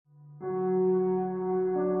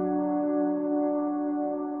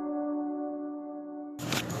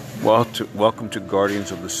Welcome to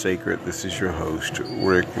Guardians of the Sacred. This is your host,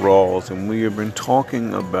 Rick Rawls, and we have been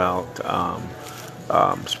talking about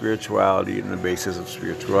spirituality and the basis of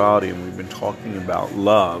spirituality, and we've been talking about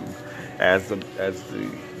love as the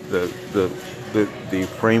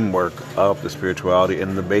framework of the spirituality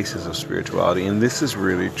and the basis of spirituality. And this is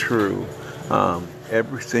really true.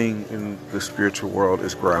 Everything in the spiritual world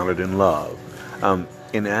is grounded in love,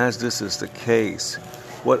 and as this is the case,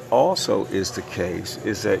 what also is the case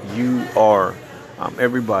is that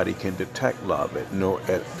everybody can detect love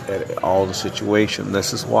at all the situation.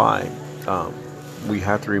 This is why we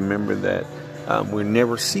have to remember that we're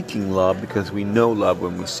never seeking love, because we know love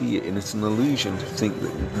when we see it. And it's an illusion to think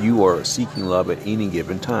that you are seeking love at any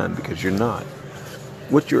given time, because you're not.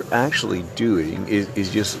 What you're actually doing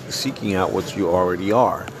is just seeking out what you already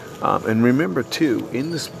are. And remember, too,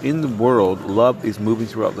 in the world, love is moving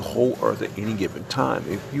throughout the whole earth at any given time.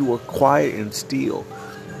 If you are quiet and still,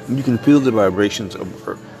 you can feel the vibrations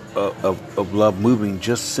of love moving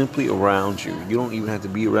just simply around you. You don't even have to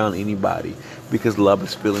be around anybody, because love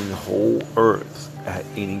is filling the whole earth at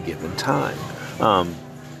any given time.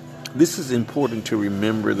 This is important to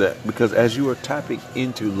remember, that because as you are tapping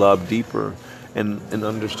into love deeper, and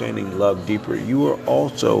understanding love deeper, you are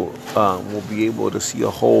also will be able to see a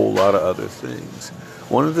whole lot of other things.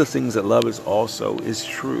 One of the things that love is also is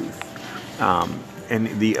truth, and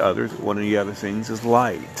one of the other things is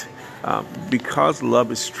light. Because love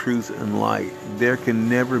is truth and light, there can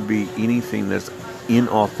never be anything that's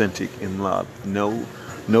inauthentic in love.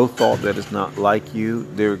 No thought that is not like you.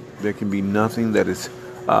 There can be nothing that is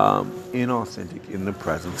inauthentic in the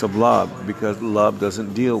presence of love, because love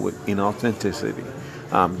doesn't deal with inauthenticity.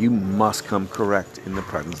 You must come correct in the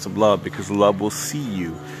presence of love, because love will see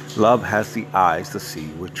you. Love has the eyes to see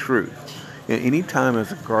with truth. And anytime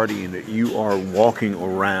as a guardian that you are walking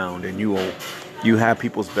around and you have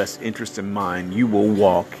people's best interest in mind, you will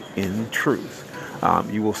walk in truth.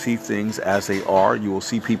 You will see things as they are. You will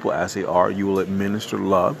see people as they are. You will administer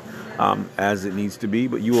love as it needs to be,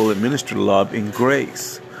 but you will administer love in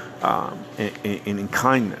grace and in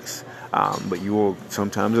kindness. But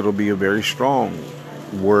sometimes it'll be a very strong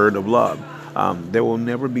word of love. There will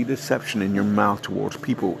never be deception in your mouth towards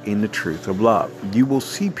people in the truth of love. You will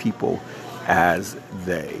see people as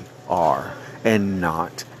they are and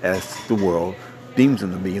not as the world deems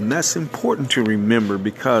them to be. And that's important to remember,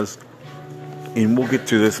 because, and we'll get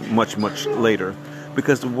to this much, much later,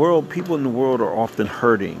 because people in the world are often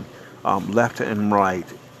hurting left and right,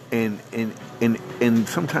 and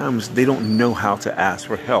sometimes they don't know how to ask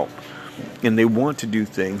for help, and they want to do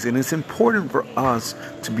things. And it's important for us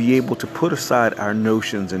to be able to put aside our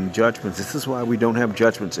notions and judgments. This is why we don't have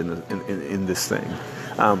judgments in this thing.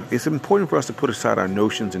 It's important for us to put aside our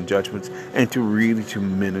notions and judgments, and to really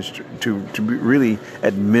really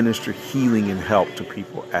administer healing and help to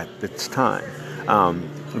people at this time.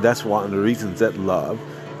 That's one of the reasons that love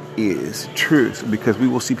is truth, because we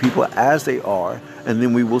will see people as they are, and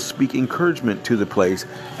then we will speak encouragement to the place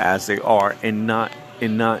as they are, and not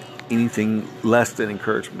anything less than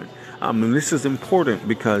encouragement. And this is important,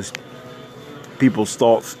 because people's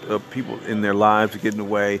thoughts, people in their lives are getting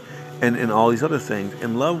away, and all these other things.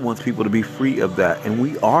 And love wants people to be free of that, and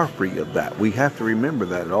we are free of that. We have to remember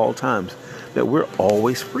that at all times, that we're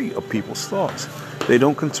always free of people's thoughts. They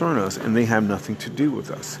don't concern us, and they have nothing to do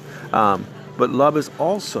with us. But love is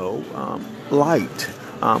also light.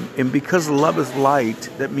 And because love is light,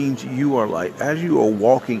 that means you are light. As you are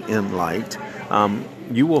walking in light,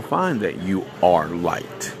 you will find that you are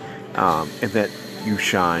light, and that you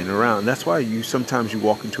shine around. That's why sometimes you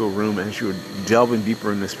walk into a room, and as you're delving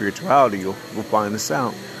deeper into spirituality, you'll find this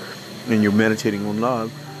out. And you're meditating on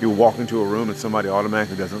love. You'll walk into a room and somebody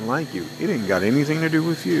automatically doesn't like you. It ain't got anything to do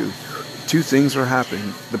with you. Two things are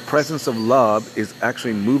happening. The presence of love is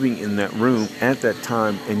actually moving in that room at that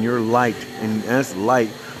time, and you're light. And as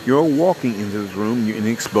light, you're walking into this room and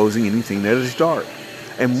exposing anything that is dark.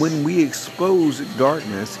 And when we expose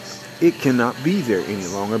darkness, it cannot be there any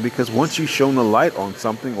longer, because once you've shown the light on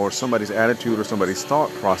something, or somebody's attitude, or somebody's thought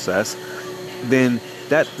process, then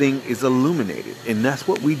that thing is illuminated. And that's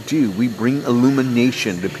what we do. We bring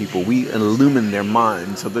illumination to people. We illumine their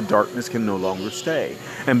minds so the darkness can no longer stay.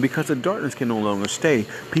 And because the darkness can no longer stay,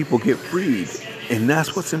 people get freed. And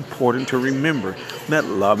that's what's important to remember, that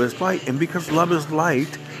love is light. And because love is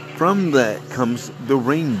light, from that comes the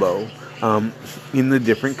rainbow in the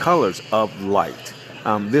different colors of light.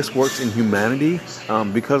 This works in humanity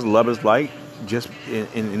because love is light. Just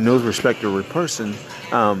in those respective person,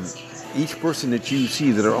 each person that you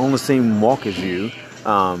see that are on the same walk as you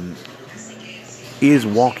is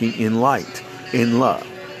walking in light, in love.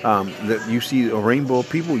 That you see a rainbow of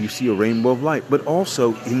people, you see a rainbow of light, but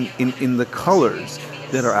also in the colors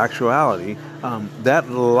that are actuality. That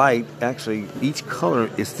light, actually, each color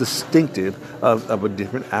is distinctive of a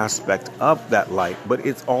different aspect of that light, but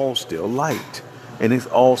it's all still light, and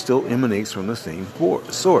it all still emanates from the same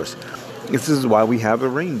source. This is why we have a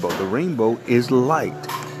rainbow. The rainbow is light.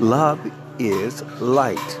 Love is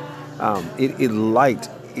light. Light.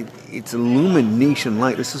 It's illumination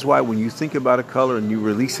light. This is why when you think about a color and you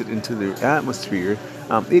release it into the atmosphere,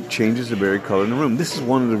 it changes the very color in the room. This is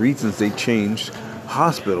one of the reasons they changed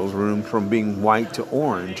hospitals' room from being white to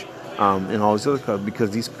orange, and all these other colors,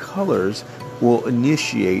 because these colors will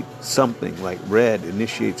initiate something. Like red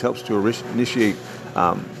helps to initiate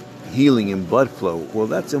healing and blood flow. Well,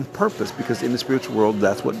 that's on purpose, because in the spiritual world,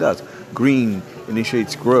 that's what it does. Green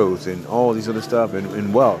initiates growth and all these other stuff,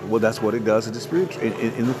 and wealth. Well, that's what it does in the spiritual,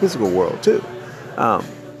 in the physical world too.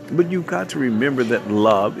 But you've got to remember that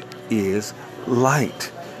love is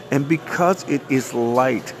light, and because it is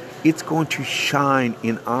light, it's going to shine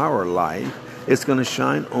in our life. It's going to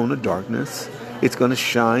shine on the darkness. It's going to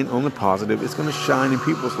shine on the positive. It's going to shine in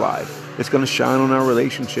people's lives. It's going to shine on our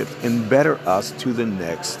relationships and better us to the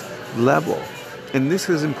next level. And this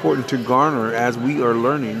is important to garner as we are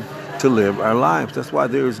learning to live our lives. That's why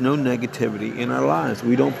there is no negativity in our lives.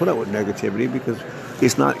 We don't put up with negativity because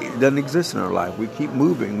it doesn't exist in our life. We keep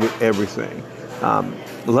moving with everything.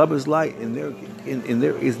 Love is light, and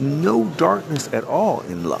there is no darkness at all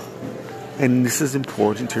in love. And this is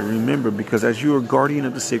important to remember, because as you are guardian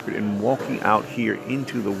of the sacred and walking out here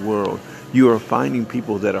into the world, you are finding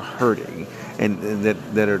people that are hurting and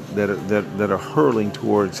that are hurling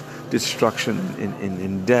towards destruction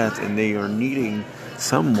and death, and they are needing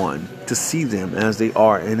someone to see them as they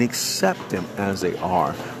are and accept them as they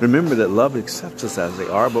are. Remember that love accepts us as they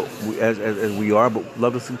are, but as we are, but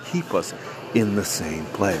love doesn't keep us in the same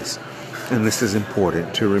place. And this is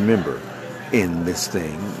important to remember in this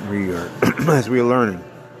thing we are as we are learning.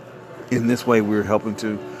 In this way, we're helping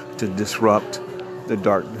to disrupt the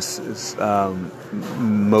darkness's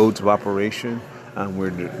modes of operation. We're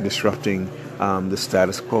disrupting the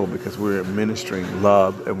status quo, because we're administering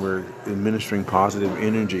love and we're administering positive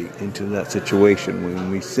energy into that situation.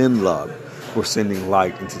 When we send love, we're sending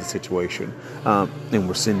light into the situation, and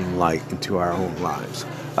we're sending light into our own lives,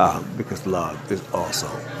 because love is also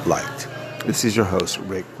light. This is your host,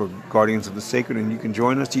 Rick, for Guardians of the Sacred, and you can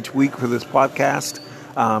join us each week for this podcast.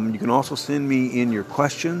 You can also send me in your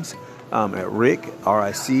questions at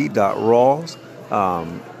rick.rawls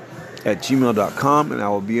at gmail.com, and I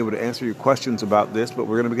will be able to answer your questions about this. But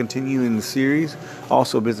we're going to be continuing the series.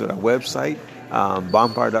 Also visit our website,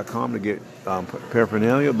 bonfire.com, to get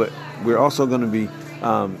paraphernalia. But we're also going to be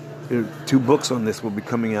 2 books on this will be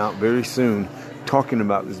coming out very soon, talking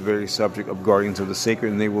about this very subject of Guardians of the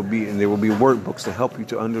Sacred, and there will be workbooks to help you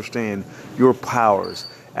to understand your powers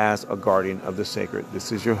as a guardian of the sacred.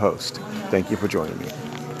 This is your host. Thank you for joining me.